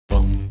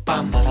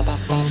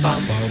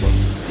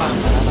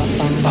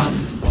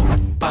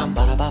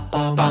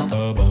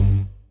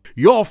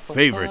Your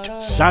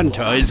favorite,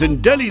 Santa, is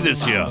in Delhi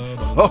this year.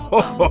 Ho,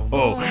 ho, ho,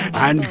 ho.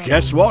 And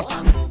guess what?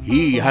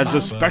 He has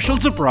a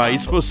special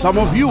surprise for some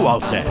of you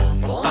out there.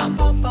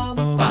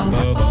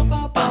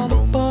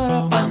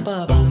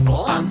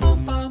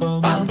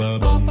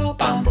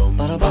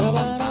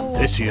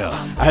 This year,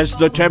 as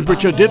the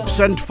temperature dips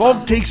and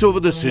fog takes over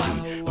the city,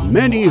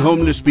 many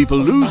homeless people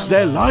lose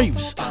their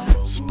lives.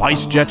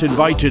 SpiceJet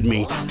invited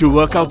me to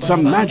work out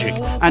some magic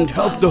and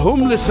help the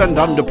homeless and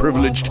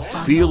underprivileged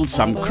feel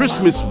some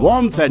Christmas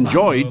warmth and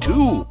joy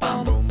too.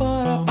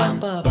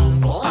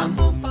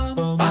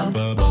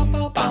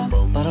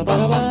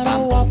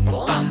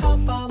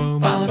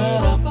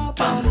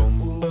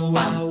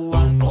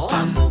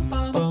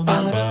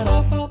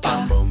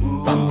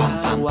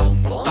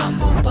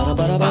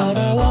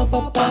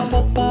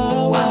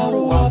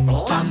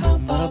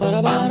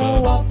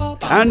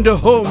 And a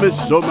home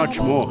is so much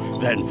more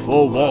than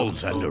four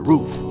walls and a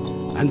roof.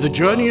 And the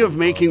journey of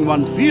making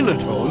one feel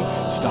at home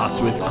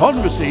starts with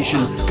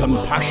conversation,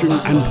 compassion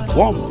and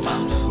warmth,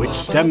 which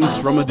stems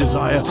from a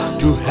desire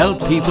to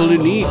help people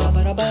in need.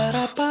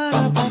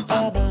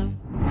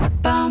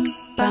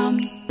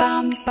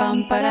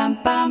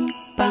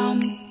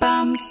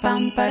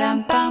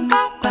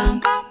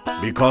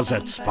 Because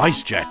at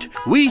SpiceJet,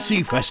 we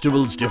see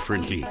festivals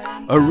differently.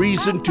 A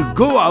reason to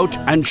go out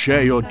and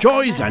share your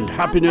joys and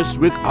happiness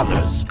with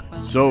others.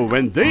 So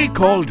when they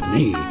called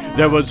me,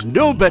 there was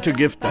no better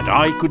gift that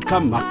I could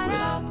come up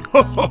with.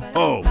 Ho, ho,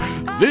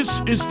 ho! This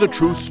is the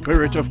true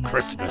spirit of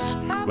Christmas,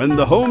 when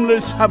the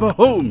homeless have a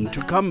home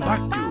to come back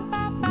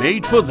to,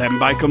 made for them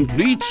by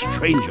complete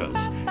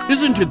strangers.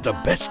 Isn't it the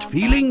best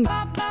feeling?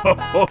 Ho,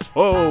 ho,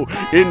 ho!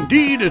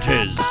 Indeed it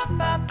is!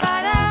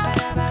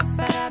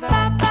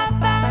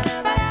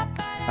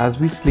 As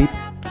we sleep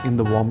in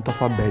the warmth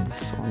of our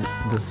beds on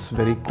this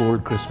very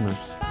cold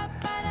Christmas,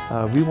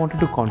 we wanted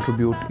to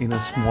contribute in a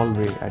small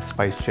way at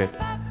SpiceJet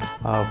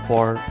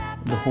for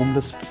the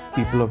homeless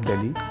people of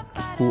Delhi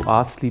who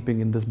are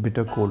sleeping in this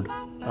bitter cold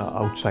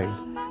outside.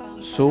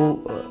 So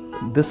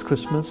this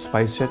Christmas,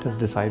 SpiceJet has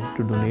decided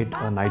to donate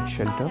a night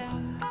shelter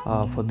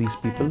for these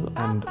people,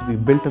 and we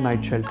built a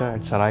night shelter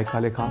at Sarai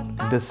Kale Khan.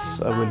 This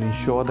will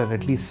ensure that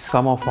at least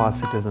some of our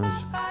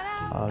citizens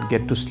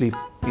get to sleep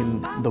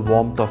in the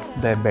warmth of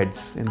their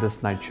beds in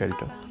this night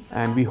shelter.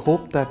 And we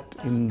hope that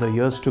in the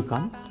years to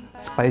come,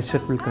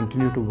 SpiceJet will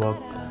continue to work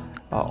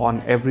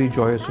on every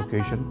joyous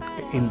occasion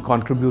in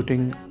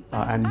contributing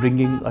and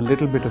bringing a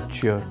little bit of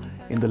cheer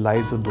in the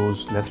lives of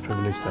those less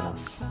privileged than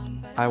us.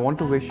 I want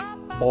to wish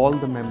all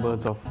the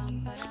members of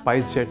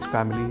SpiceJet's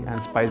family and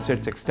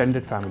SpiceJet's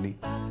extended family,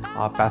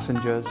 our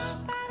passengers,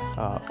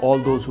 all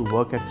those who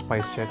work at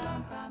SpiceJet,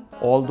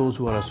 all those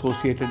who are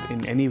associated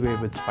in any way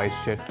with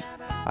SpiceJet,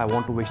 I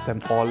want to wish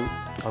them all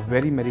a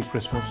very Merry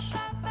Christmas,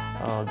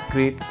 a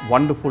great,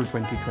 wonderful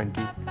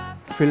 2020,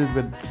 filled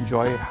with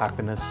joy,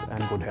 happiness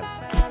and good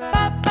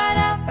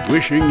health.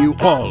 Wishing you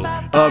all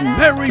a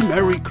Merry,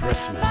 Merry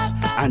Christmas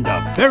and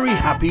a very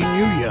Happy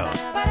New Year.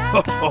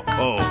 Ho, ho,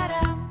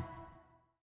 ho.